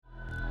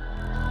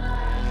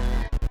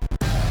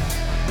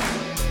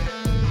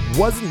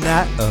Wasn't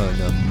that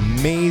an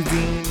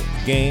amazing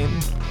game?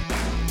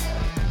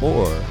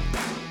 Or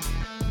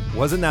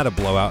wasn't that a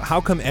blowout?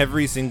 How come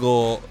every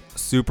single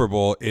Super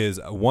Bowl is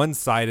a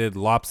one-sided,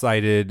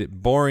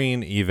 lopsided,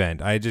 boring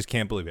event? I just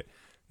can't believe it.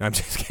 No, I'm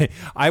just kidding.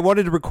 I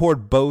wanted to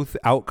record both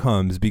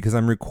outcomes because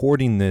I'm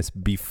recording this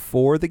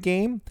before the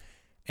game,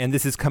 and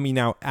this is coming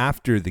out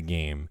after the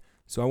game.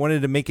 So I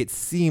wanted to make it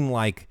seem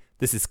like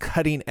this is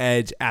cutting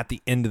edge at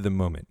the end of the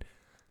moment.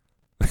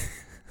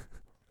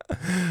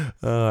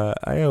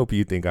 I hope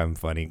you think I'm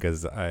funny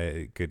because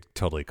I could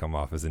totally come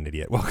off as an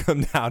idiot.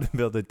 Welcome to How to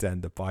Build a 10,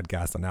 the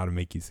podcast on how to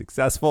make you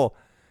successful.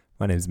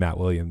 My name is Matt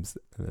Williams,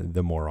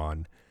 the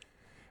moron.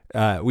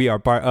 We are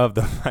part of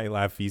the Fight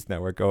Laugh Feast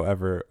Network. Go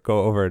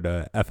over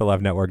to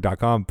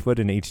flfnetwork.com, put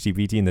an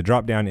HTBT in the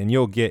drop down, and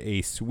you'll get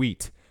a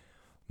sweet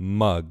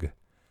mug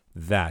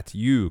that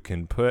you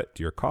can put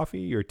your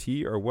coffee, your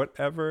tea, or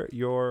whatever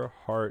your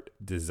heart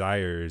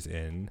desires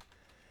in.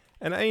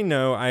 And I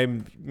know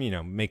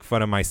make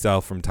fun of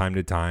myself from time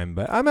to time,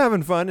 but I'm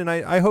having fun, and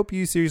I hope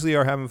you seriously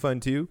are having fun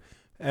too.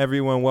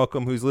 Everyone,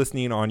 welcome who's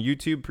listening on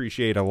YouTube.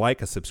 Appreciate a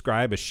like, a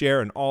subscribe, a share,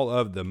 and all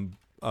of the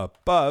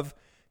above.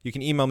 You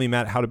can email me,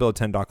 Matt,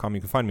 howtobuildatent.com. You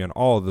can find me on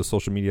all of the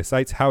social media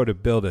sites, How to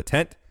Build a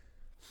Tent.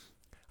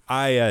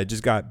 I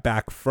just got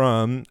back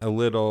from a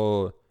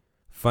little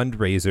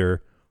fundraiser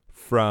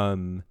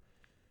from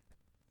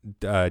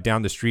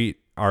down the street,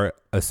 our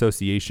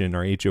association,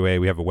 our HOA.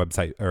 We have a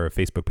website or a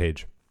Facebook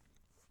page.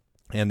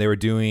 And they were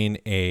doing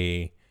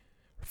a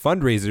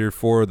fundraiser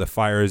for the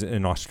fires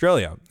in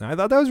Australia. And I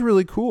thought that was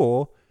really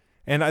cool.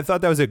 And I thought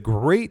that was a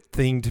great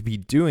thing to be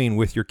doing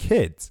with your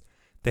kids.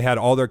 They had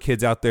all their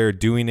kids out there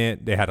doing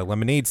it. They had a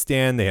lemonade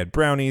stand. They had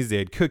brownies. They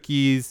had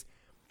cookies.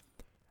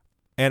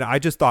 And I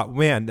just thought,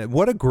 man,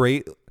 what a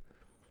great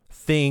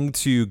thing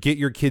to get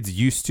your kids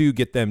used to,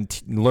 get them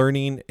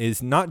learning,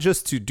 is not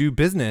just to do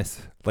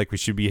business. Like we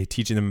should be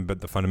teaching them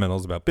about the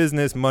fundamentals about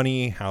business,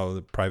 money, how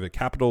the private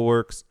capital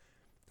works.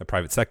 The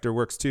private sector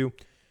works too,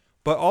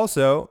 but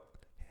also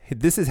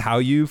this is how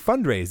you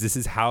fundraise. This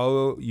is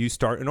how you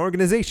start an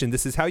organization.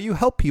 This is how you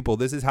help people.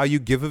 This is how you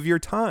give of your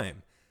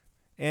time.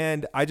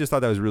 And I just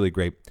thought that was really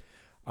great.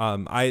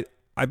 I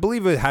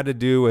believe it had to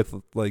do with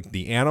like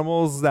the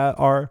animals that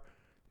are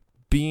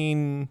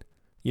being,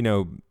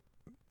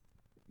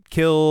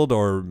 killed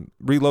or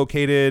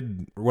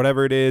relocated or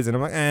whatever it is. And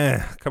I'm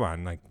like, come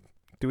on. Like,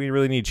 do we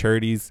really need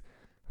charities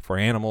for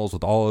animals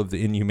with all of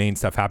the inhumane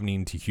stuff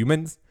happening to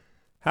humans?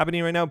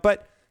 Happening right now?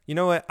 But you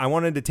know what? I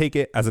wanted to take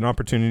it as an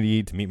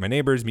opportunity to meet my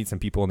neighbors, meet some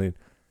people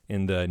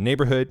in the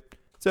neighborhood.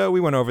 So we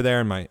went over there,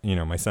 and my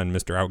son,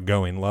 Mr.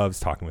 Outgoing, loves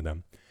talking with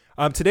them.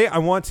 Today, I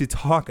want to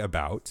talk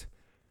about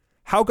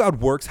how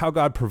God works, how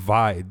God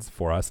provides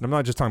for us. And I'm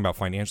not just talking about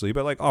financially,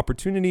 but like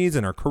opportunities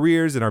in our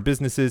careers, in our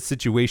businesses,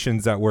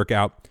 situations that work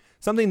out.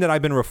 Something that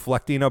I've been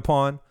reflecting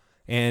upon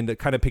and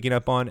kind of picking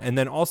up on. And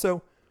then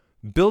also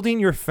building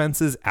your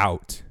fences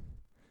out.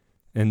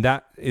 And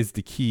that is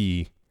the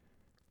key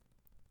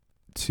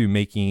to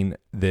making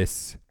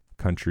this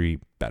country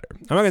better.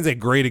 I'm not going to say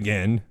great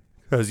again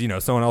because,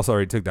 someone else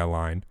already took that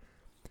line.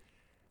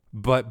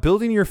 But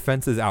building your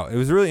fences out. It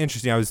was really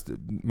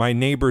interesting. My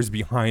neighbors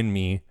behind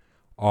me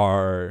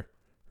are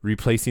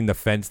replacing the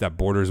fence that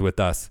borders with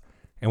us.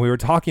 And we were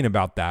talking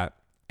about that.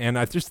 And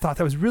I just thought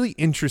that was really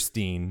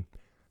interesting,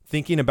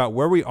 thinking about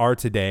where we are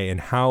today and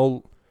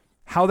how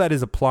that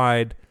is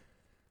applied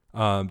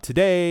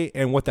today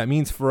and what that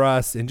means for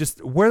us and just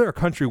where our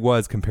country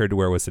was compared to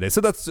where it was today. So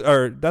that's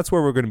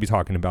where we're going to be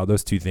talking about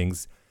those two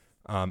things.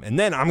 And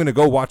then I'm going to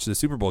go watch the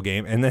Super Bowl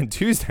game. And then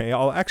Tuesday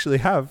I'll actually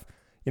have,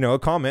 a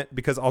comment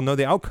because I'll know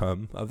the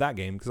outcome of that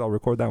game because I'll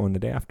record that one the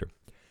day after.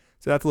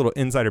 So that's a little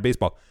insider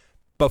baseball.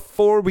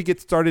 Before we get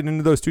started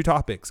into those two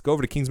topics, go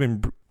over to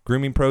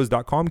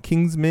KingsmanGroomingPros.com,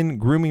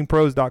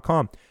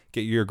 KingsmanGroomingPros.com.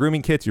 Get your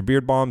grooming kits, your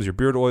beard balms, your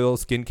beard oil,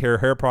 skincare,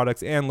 hair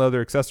products, and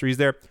leather accessories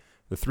there.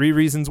 The 3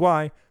 reasons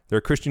why. They're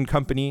a Christian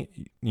company.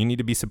 You need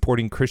to be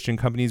supporting Christian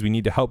companies. We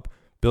need to help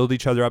build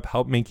each other up,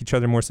 help make each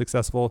other more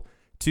successful.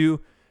 2,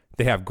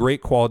 they have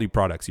great quality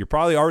products. You're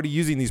probably already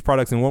using these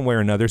products in one way or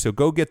another, so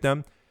go get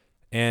them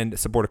and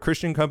support a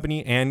Christian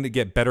company and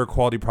get better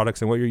quality products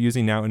than what you're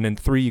using now. And then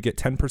 3, you get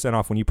 10%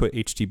 off when you put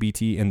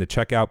HTBT in the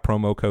checkout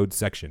promo code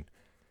section.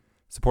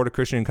 Support a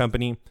Christian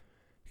company,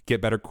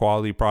 get better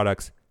quality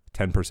products,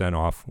 10%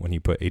 off when you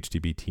put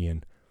HTBT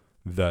in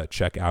the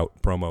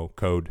checkout promo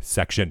code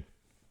section.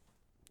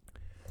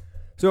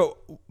 So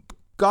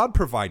God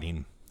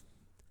providing.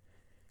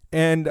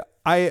 And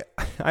I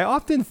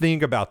often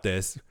think about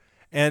this,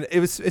 and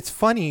it's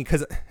funny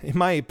because in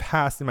my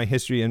past, in my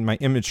history, in my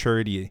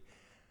immaturity,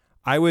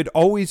 I would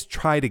always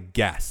try to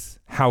guess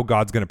how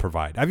God's going to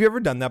provide. Have you ever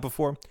done that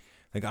before?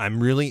 Like,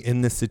 I'm really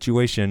in this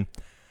situation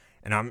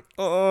and I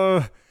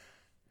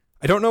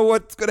don't know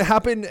what's going to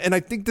happen. And I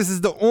think this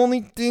is the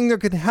only thing that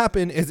could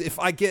happen is if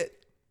I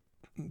get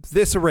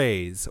this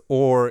raise,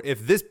 or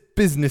if this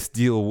business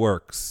deal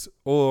works,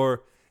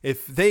 or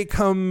if they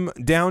come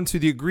down to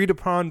the agreed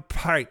upon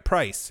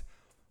price,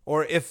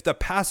 or if the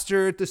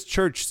pastor at this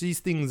church sees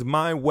things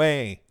my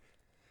way.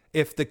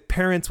 if the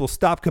parents will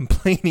stop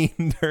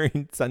complaining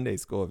during Sunday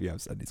school, if you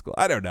have Sunday school,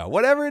 I don't know,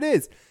 whatever it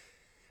is.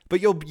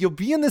 But you'll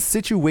be in this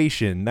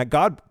situation that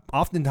God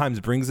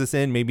oftentimes brings us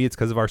in. Maybe it's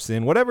because of our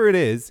sin, whatever it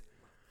is.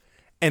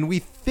 And we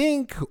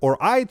think,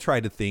 or I try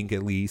to think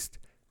at least,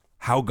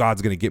 how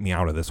God's going to get me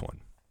out of this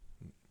one.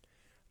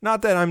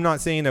 Not that I'm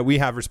not saying that we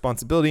have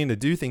responsibility to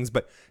do things,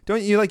 but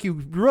don't you you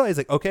realize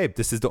okay,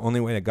 this is the only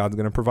way that God's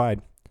going to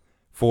provide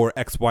for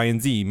X, Y,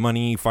 and Z,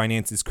 money,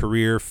 finances,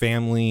 career,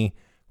 family,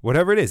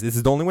 whatever it is. This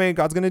is the only way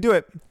God's going to do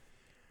it.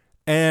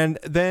 And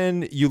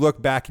then you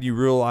look back and you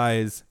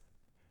realize,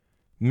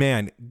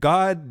 man,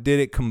 God did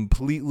it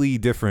completely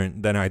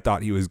different than I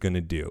thought he was going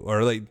to do.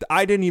 Or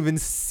I didn't even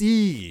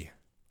see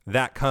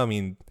that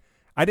coming.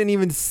 I didn't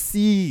even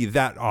see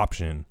that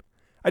option.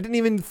 I didn't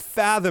even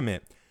fathom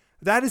it.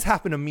 That has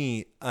happened to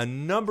me a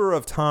number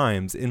of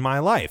times in my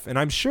life. And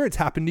I'm sure it's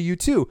happened to you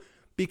too,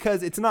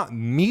 because it's not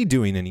me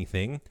doing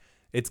anything.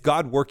 It's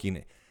God working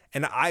it.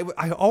 And I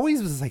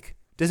always was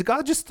does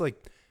God just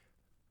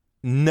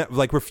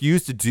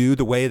refuse to do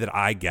the way that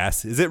I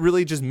guess? Is it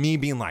really just me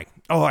being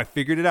oh, I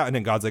figured it out? And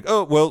then God's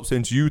oh, well,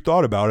 since you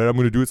thought about it, I'm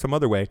going to do it some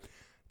other way.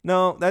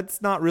 No,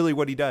 that's not really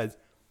what he does.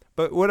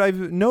 But what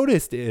I've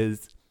noticed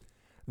is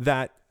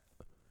that,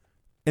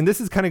 and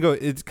this is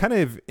it's kind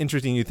of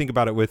interesting. You think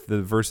about it with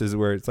the verses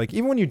where it's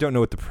even when you don't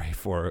know what to pray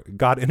for,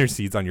 God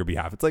intercedes on your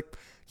behalf. It's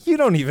you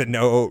don't even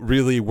know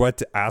really what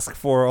to ask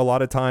for a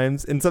lot of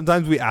times. And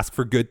sometimes we ask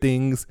for good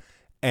things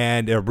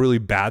and they're really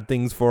bad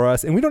things for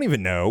us. And we don't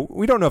even know.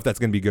 We don't know if that's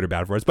going to be good or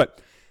bad for us,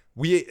 but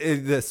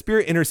the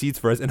Spirit intercedes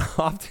for us. And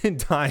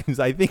oftentimes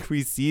I think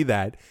we see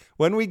that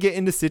when we get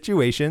into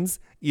situations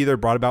either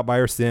brought about by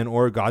our sin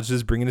or God's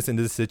just bringing us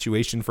into the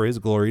situation for his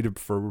glory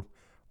for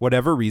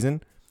whatever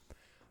reason.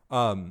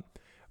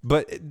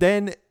 But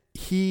then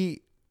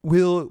he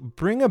will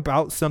bring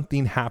about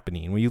something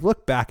happening when you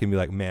look back and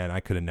be man, I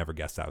could have never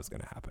guessed that was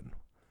going to happen.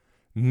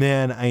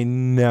 Man, I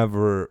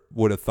never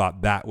would have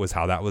thought that was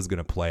how that was going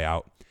to play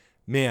out.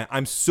 Man,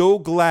 I'm so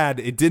glad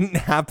it didn't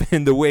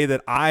happen the way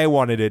that I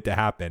wanted it to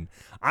happen.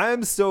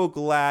 I'm so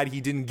glad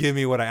he didn't give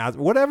me what I asked,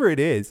 whatever it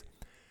is.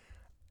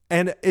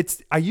 And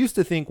I used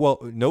to think, well,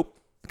 nope,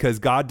 because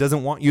God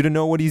doesn't want you to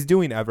know what he's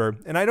doing ever.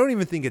 And I don't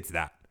even think it's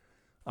that.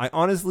 I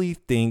honestly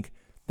think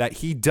that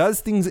he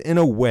does things in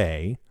a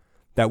way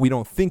that we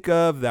don't think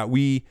of, that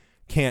we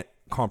can't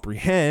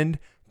comprehend,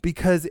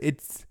 because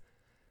it's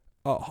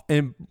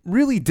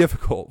really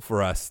difficult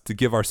for us to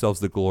give ourselves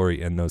the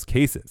glory in those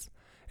cases.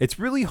 It's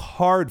really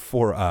hard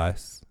for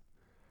us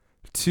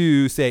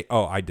to say,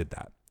 oh, I did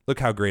that. Look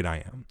how great I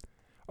am.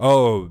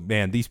 Oh,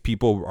 man, these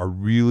people are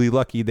really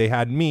lucky they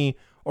had me,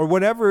 or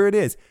whatever it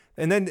is.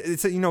 And then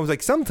it's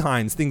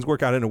sometimes things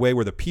work out in a way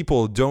where the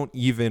people don't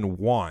even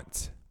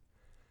want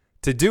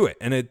to do it.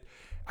 And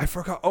I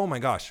forgot, oh my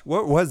gosh,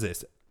 what was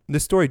this?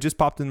 This story just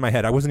popped in my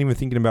head. I wasn't even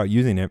thinking about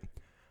using it.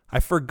 I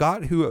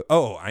forgot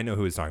I know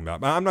who it's talking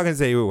about, but I'm not going to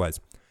say who it was.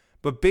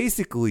 But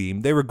basically,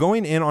 they were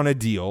going in on a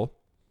deal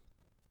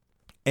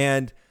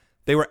and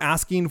they were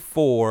asking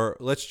for,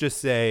 let's just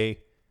say,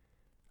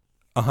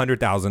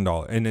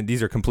 $100,000. And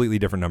these are completely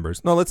different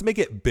numbers. No, let's make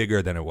it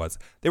bigger than it was.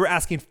 They were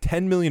asking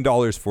 $10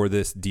 million for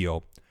this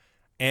deal.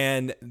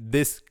 And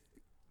this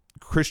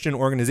Christian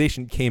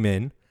organization came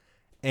in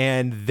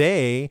and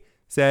they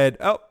said,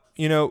 oh,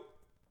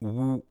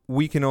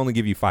 we can only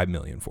give you $5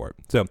 million for it.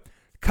 So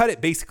cut it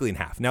basically in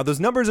half. Now, those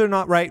numbers are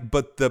not right,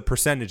 but the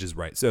percentage is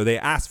right. So they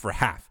asked for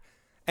half.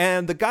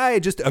 And the guy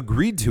just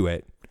agreed to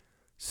it,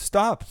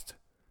 stopped.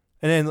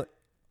 And then,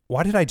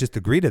 why did I just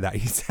agree to that?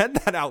 He said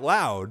that out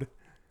loud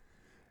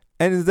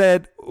and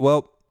said,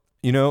 well,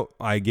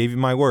 I gave you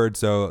my word,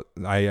 so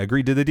I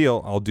agreed to the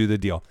deal. I'll do the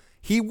deal.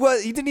 He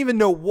didn't even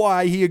know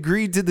why he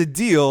agreed to the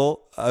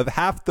deal of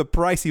half the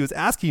price he was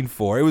asking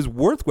for. It was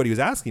worth what he was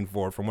asking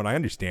for, from what I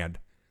understand.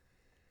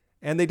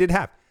 And they did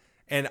half.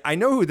 And I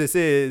know who this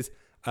is.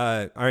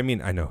 I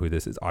know who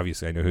this is.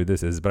 Obviously, I know who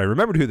this is, but I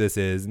remembered who this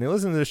is, and they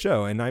listened to the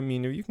show. And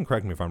you can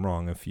correct me if I'm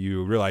wrong. If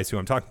you realize who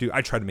I'm talking to,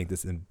 I try to make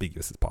this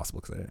ambiguous as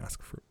possible because I didn't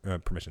ask for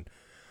permission.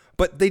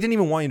 But they didn't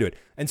even want you to do it.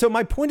 And so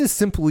my point is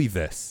simply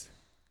this,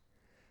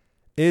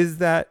 is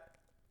that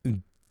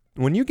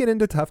when you get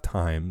into tough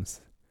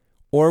times,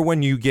 or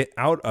when you get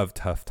out of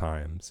tough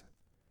times,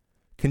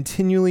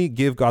 continually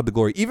give God the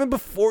glory, even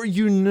before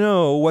you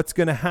know what's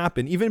going to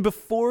happen, even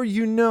before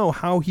you know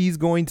how he's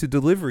going to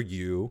deliver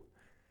you,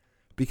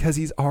 because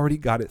he's already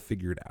got it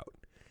figured out.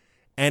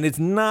 And it's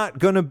not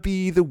going to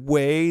be the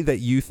way that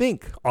you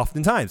think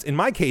oftentimes. In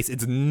my case,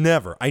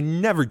 I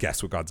never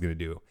guess what God's going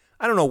to do.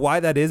 I don't know why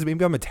that is.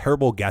 Maybe I'm a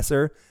terrible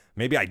guesser.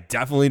 Maybe I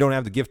definitely don't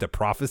have the gift of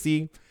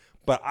prophecy,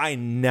 but I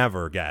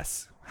never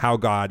guess how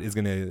God is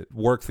going to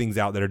work things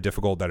out that are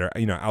difficult, that are,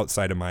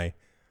 outside of my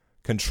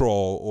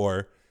control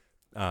or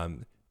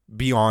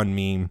beyond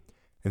me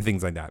and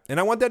things like that. And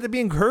I want that to be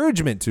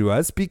encouragement to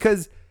us,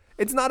 because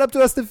it's not up to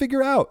us to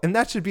figure out. And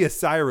that should be a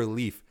sigh of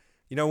relief.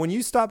 When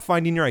you stop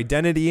finding your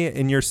identity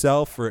in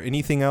yourself or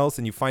anything else,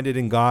 and you find it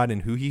in God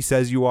and who he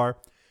says you are,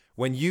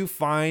 when you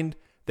find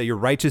that your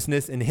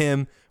righteousness in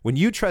him, when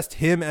you trust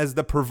him as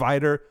the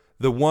provider,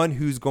 the one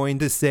who's going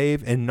to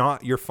save, and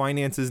not your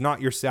finances,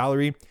 not your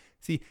salary.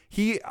 See,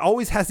 he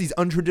always has these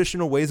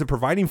untraditional ways of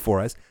providing for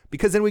us,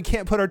 because then we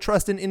can't put our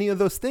trust in any of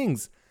those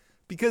things.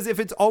 Because if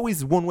it's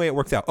always one way, it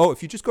works out. Oh,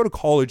 if you just go to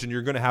college and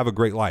you're going to have a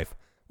great life.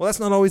 Well, that's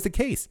not always the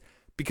case,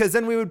 because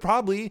then we would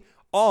probably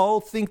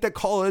all think that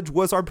college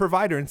was our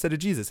provider instead of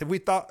Jesus. If we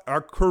thought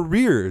our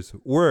careers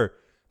were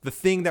the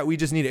thing that we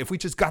just needed, if we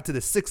just got to the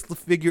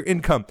 6-figure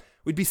income,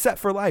 we'd be set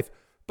for life.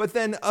 But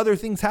then other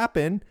things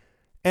happen,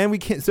 and we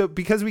can't. So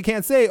because we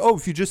can't say, oh,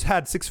 if you just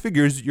had 6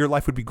 figures, your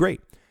life would be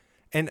great.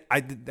 And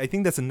I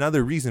think that's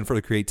another reason for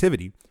the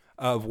creativity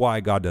of why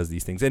God does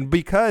these things. And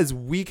because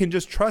we can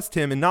just trust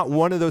him, and not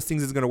one of those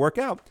things is going to work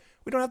out,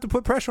 we don't have to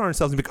put pressure on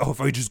ourselves and be like, oh, if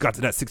I just got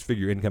to that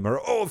 6-figure income, or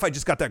oh, if I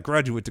just got that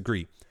graduate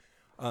degree.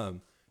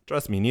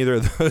 Trust me, neither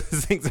of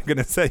those things are going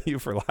to set you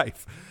for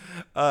life.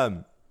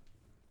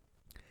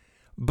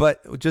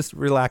 But just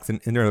relax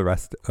and enter the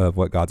rest of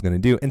what God's going to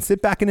do, and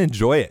sit back and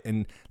enjoy it.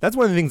 And that's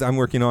one of the things I'm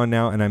working on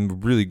now. And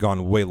I'm really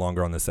gone way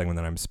longer on this segment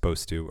than I'm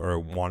supposed to or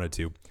wanted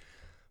to.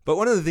 But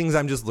one of the things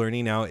I'm just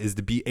learning now is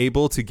to be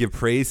able to give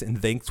praise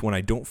and thanks when I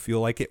don't feel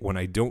like it, when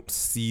I don't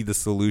see the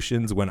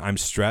solutions, when I'm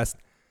stressed,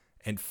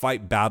 and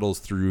fight battles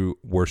through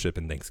worship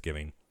and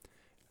thanksgiving.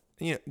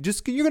 You're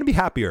going to be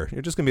happier.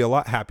 You're just going to be a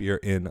lot happier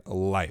in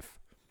life.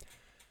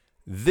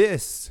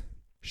 This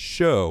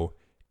show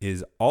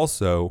is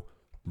also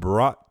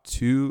brought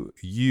to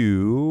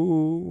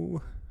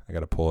you. I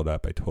got to pull it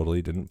up. I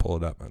totally didn't pull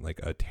it up. I'm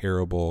like a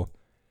terrible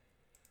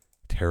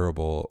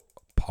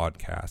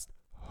podcast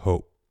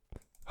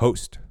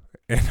host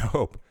and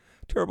hope.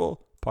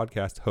 Terrible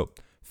podcast hope.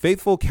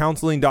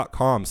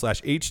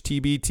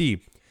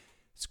 Faithfulcounseling.com/HTBT.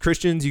 As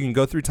Christians, you can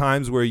go through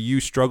times where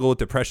you struggle with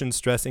depression,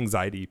 stress,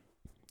 anxiety,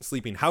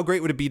 sleeping. How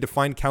great would it be to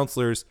find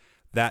counselors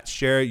that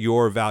share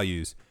your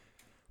values?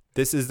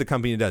 This is the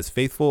company that does.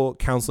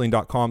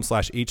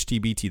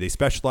 Faithfulcounseling.com/HTBT. They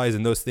specialize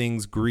in those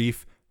things: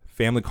 grief,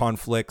 family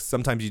conflicts.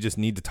 Sometimes you just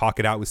need to talk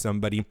it out with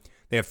somebody.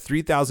 They have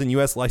 3,000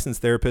 U.S.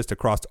 licensed therapists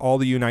across all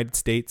the United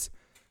States.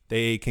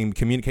 They can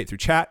communicate through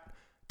chat,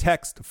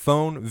 text,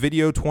 phone,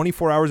 video,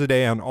 24 hours a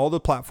day on all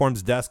the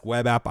platforms: desk,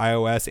 web app,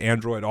 iOS,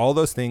 Android, all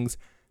those things.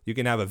 You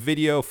can have a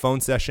video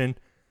phone session.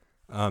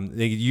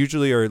 They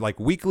usually are like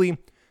weekly.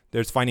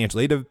 There's financial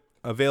aid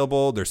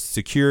available. They're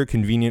secure,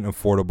 convenient,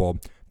 affordable.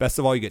 Best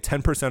of all, you get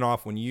 10%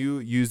 off when you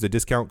use the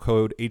discount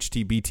code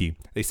HTBT.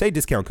 They say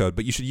discount code,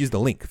 but you should use the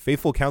link,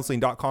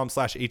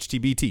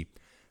 faithfulcounseling.com/HTBT.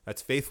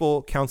 That's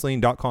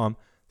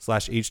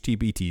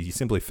faithfulcounseling.com/HTBT. You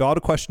simply fill out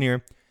a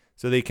questionnaire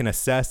so they can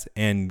assess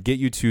and get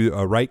you to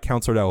a right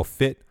counselor that will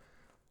fit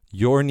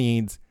your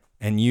needs,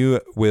 and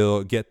you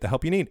will get the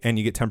help you need. And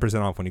you get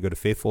 10% off when you go to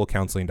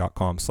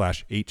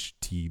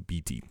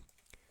faithfulcounseling.com/HTBT.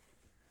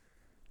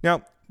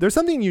 Now, there's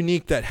something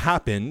unique that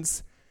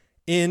happens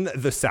in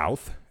the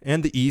South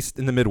and the East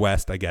and the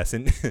Midwest, I guess,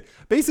 and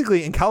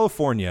basically in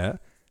California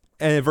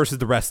versus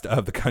the rest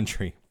of the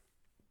country.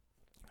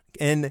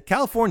 In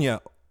California,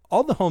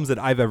 all the homes that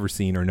I've ever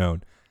seen or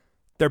known,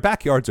 their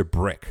backyards are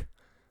brick,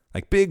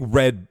 like big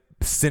red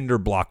cinder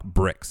block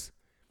bricks.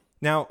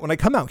 Now, when I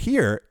come out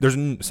here,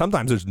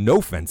 sometimes there's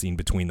no fencing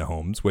between the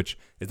homes, which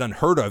is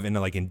unheard of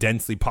in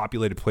densely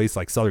populated place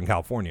like Southern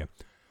California.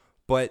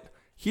 But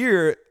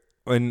here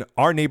in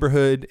our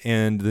neighborhood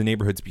and the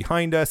neighborhoods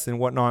behind us and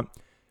whatnot,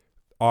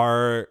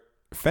 our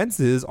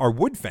fences are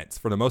wood fence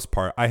for the most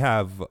part. I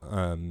have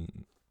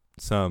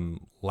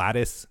some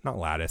lattice, it's not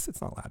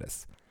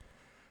lattice.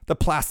 The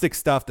plastic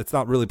stuff that's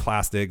not really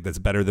plastic, that's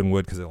better than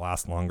wood because it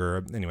lasts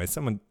longer. Anyway,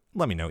 someone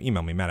let me know.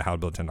 Email me,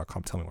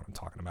 matt@howtobuild10.com. Tell me what I'm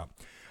talking about.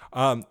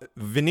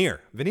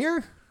 Veneer?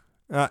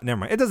 Never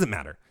mind. It doesn't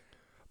matter.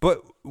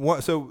 But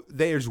so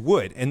there's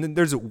wood, and then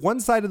there's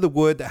one side of the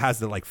wood that has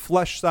the like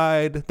flush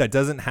side that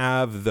doesn't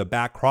have the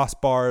back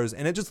crossbars,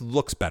 and it just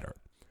looks better.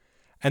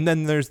 And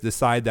then there's the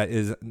side that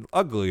is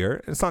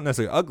uglier. It's not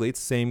necessarily ugly. It's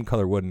the same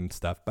color wood and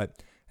stuff,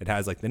 but it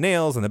has like the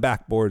nails and the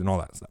backboard and all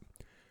that stuff.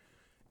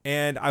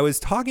 And I was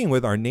talking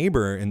with our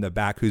neighbor in the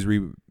back who's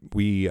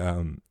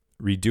redoing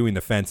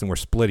the fence, and we're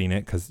splitting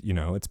it because,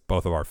 it's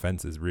both of our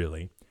fences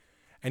really.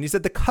 And he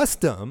said the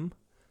custom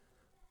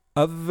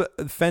of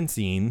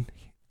fencing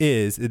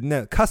is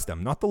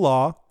custom, not the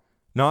law,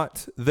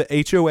 not the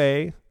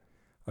HOA.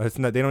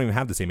 They don't even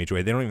have the same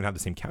HOA. They don't even have the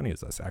same county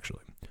as us,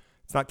 actually.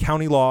 It's not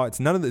county law. It's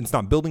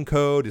not building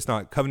code. It's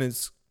not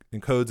covenants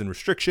and codes and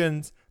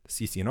restrictions, the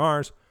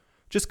CC&Rs,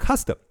 just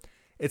custom.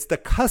 It's the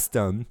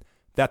custom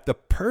that the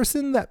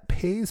person that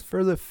pays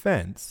for the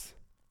fence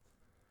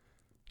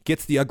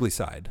gets the ugly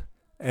side.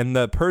 And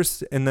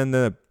then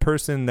the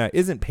person that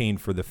isn't paying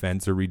for the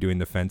fence or redoing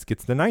the fence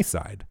gets the nice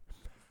side.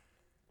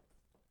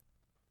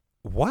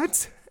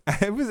 What?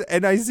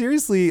 I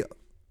seriously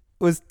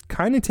was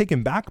kind of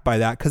taken back by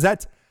that, because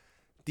that's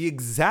the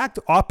exact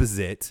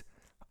opposite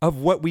of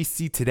what we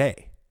see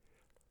today,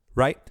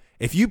 right?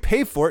 If you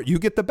pay for it, you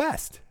get the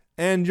best,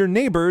 and your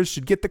neighbors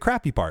should get the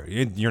crappy part.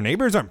 Your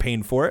neighbors aren't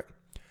paying for it.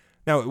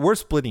 Now, we're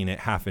splitting it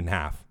half and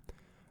half.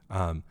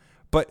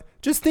 But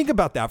just think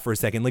about that for a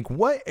second. Like,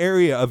 what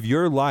area of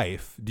your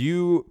life do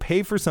you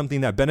pay for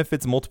something that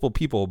benefits multiple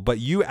people, but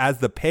you as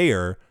the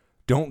payer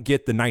don't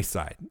get the nice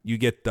side? You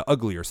get the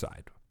uglier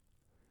side.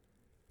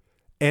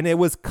 And it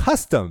was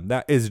custom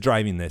that is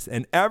driving this.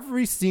 And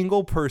every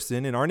single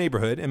person in our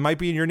neighborhood, it might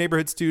be in your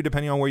neighborhoods too,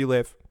 depending on where you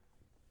live,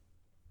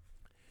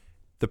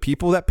 the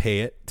people that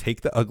pay it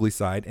take the ugly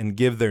side and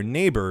give their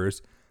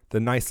neighbors the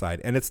nice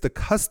side. And it's the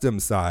custom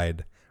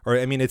side,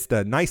 it's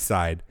the nice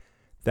side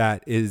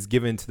that is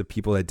given to the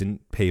people that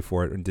didn't pay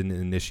for it and didn't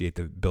initiate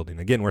the building.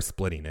 Again, we're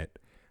splitting it.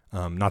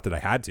 Not that I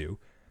had to,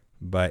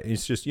 but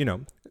it's just,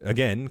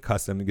 again,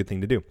 custom, a good thing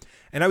to do.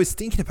 And I was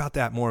thinking about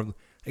that more,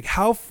 like,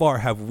 how far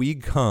have we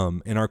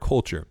come in our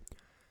culture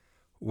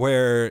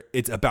where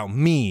it's about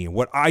me,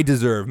 what I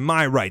deserve,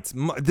 my rights.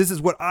 This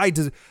is what I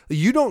deserve.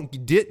 You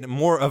don't get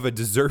more of a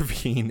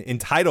deserving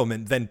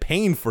entitlement than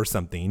paying for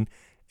something.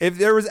 If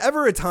there was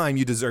ever a time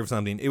you deserve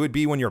something, it would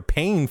be when you're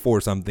paying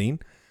for something.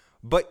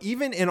 But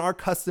even in our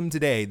custom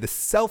today, the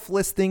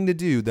selfless thing to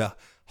do, the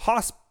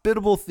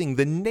hospitable thing,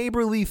 the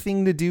neighborly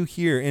thing to do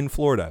here in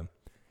Florida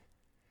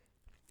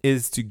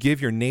is to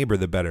give your neighbor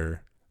the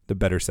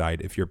better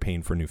side if you're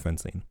paying for new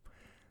fencing.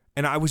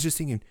 And I was just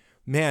thinking,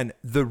 man,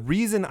 the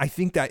reason I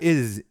think that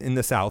is in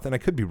the South, and I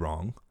could be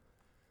wrong,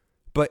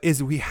 but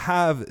is we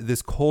have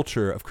this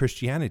culture of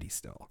Christianity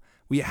still.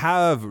 We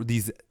have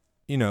these,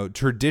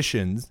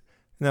 traditions.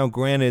 Now,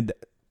 granted,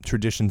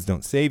 traditions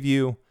don't save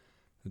you.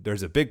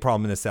 There's a big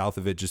problem in the South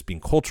of it just being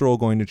cultural,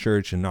 going to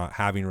church and not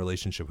having a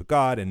relationship with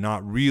God and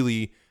not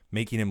really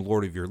making him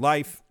Lord of your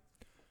life.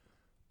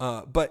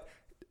 But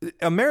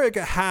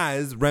America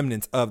has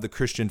remnants of the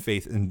Christian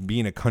faith and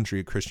being a country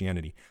of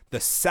Christianity. The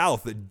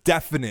South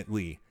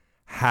definitely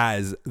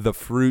has the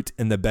fruit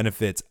and the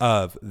benefits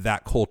of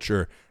that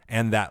culture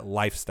and that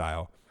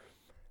lifestyle.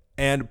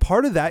 And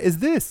part of that is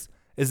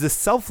the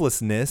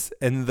selflessness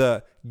and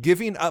the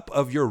giving up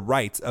of your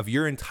rights, of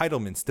your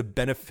entitlements to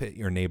benefit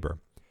your neighbor.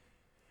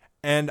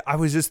 And I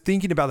was just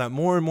thinking about that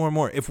more and more and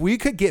more. If we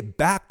could get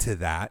back to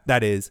that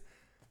is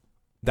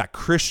that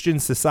Christian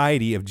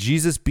society of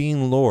Jesus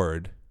being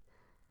Lord.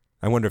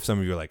 I wonder if some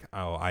of you are like,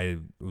 oh, I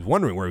was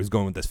wondering where he was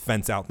going with this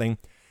fence out thing.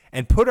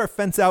 And put our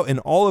fence out in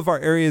all of our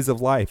areas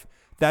of life.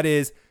 That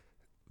is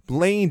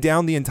laying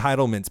down the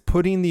entitlements,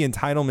 putting the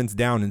entitlements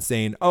down and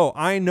saying, oh,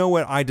 I know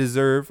what I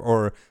deserve,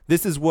 or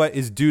this is what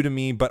is due to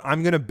me, but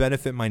I'm going to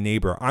benefit my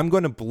neighbor. I'm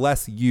going to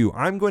bless you.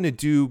 I'm going to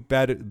do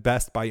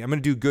best by you. I'm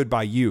going to do good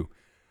by you.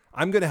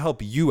 I'm going to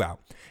help you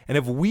out. And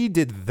if we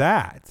did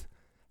that,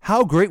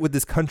 how great would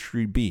this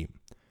country be?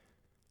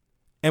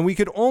 And we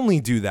could only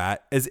do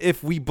that as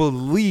if we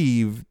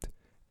believed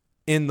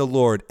in the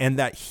Lord and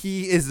that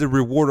he is the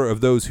rewarder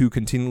of those who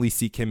continually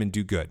seek him and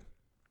do good.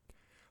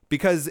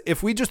 Because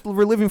if we just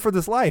were living for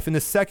this life in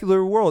this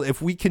secular world,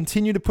 if we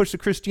continue to push the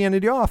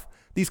Christianity off,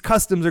 these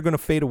customs are going to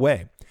fade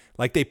away.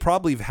 Like they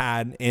probably have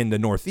had in the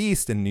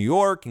Northeast and New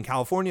York and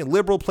California,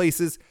 liberal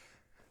places,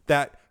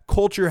 that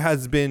culture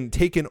has been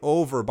taken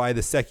over by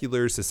the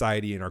secular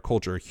society in our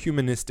culture, a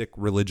humanistic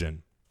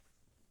religion.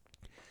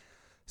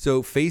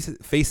 So face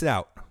it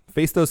out,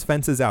 face those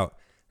fences out,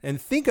 and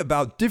think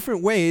about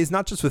different ways,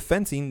 not just with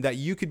fencing, that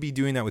you could be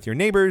doing that with your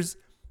neighbors,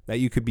 that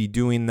you could be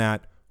doing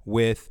that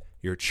with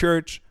your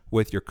church,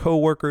 with your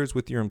coworkers,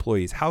 with your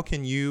employees. How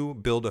can you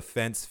build a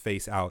fence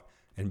face out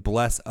and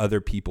bless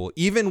other people,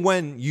 even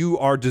when you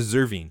are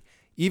deserving,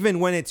 even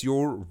when it's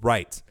your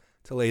right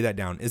to lay that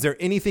down? Is there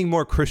anything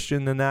more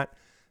Christian than that?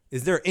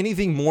 Is there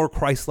anything more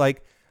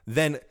Christ-like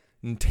than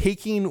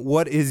taking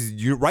what is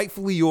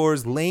rightfully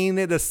yours, laying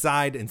it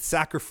aside, and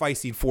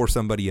sacrificing for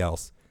somebody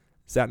else?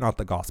 Is that not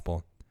the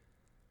gospel?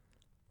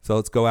 So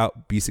let's go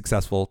out, be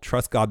successful,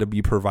 trust God to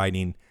be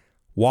providing,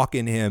 walk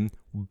in him,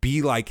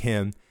 be like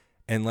him,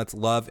 and let's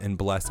love and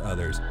bless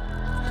others.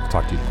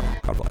 Talk to you tomorrow.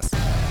 God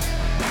bless.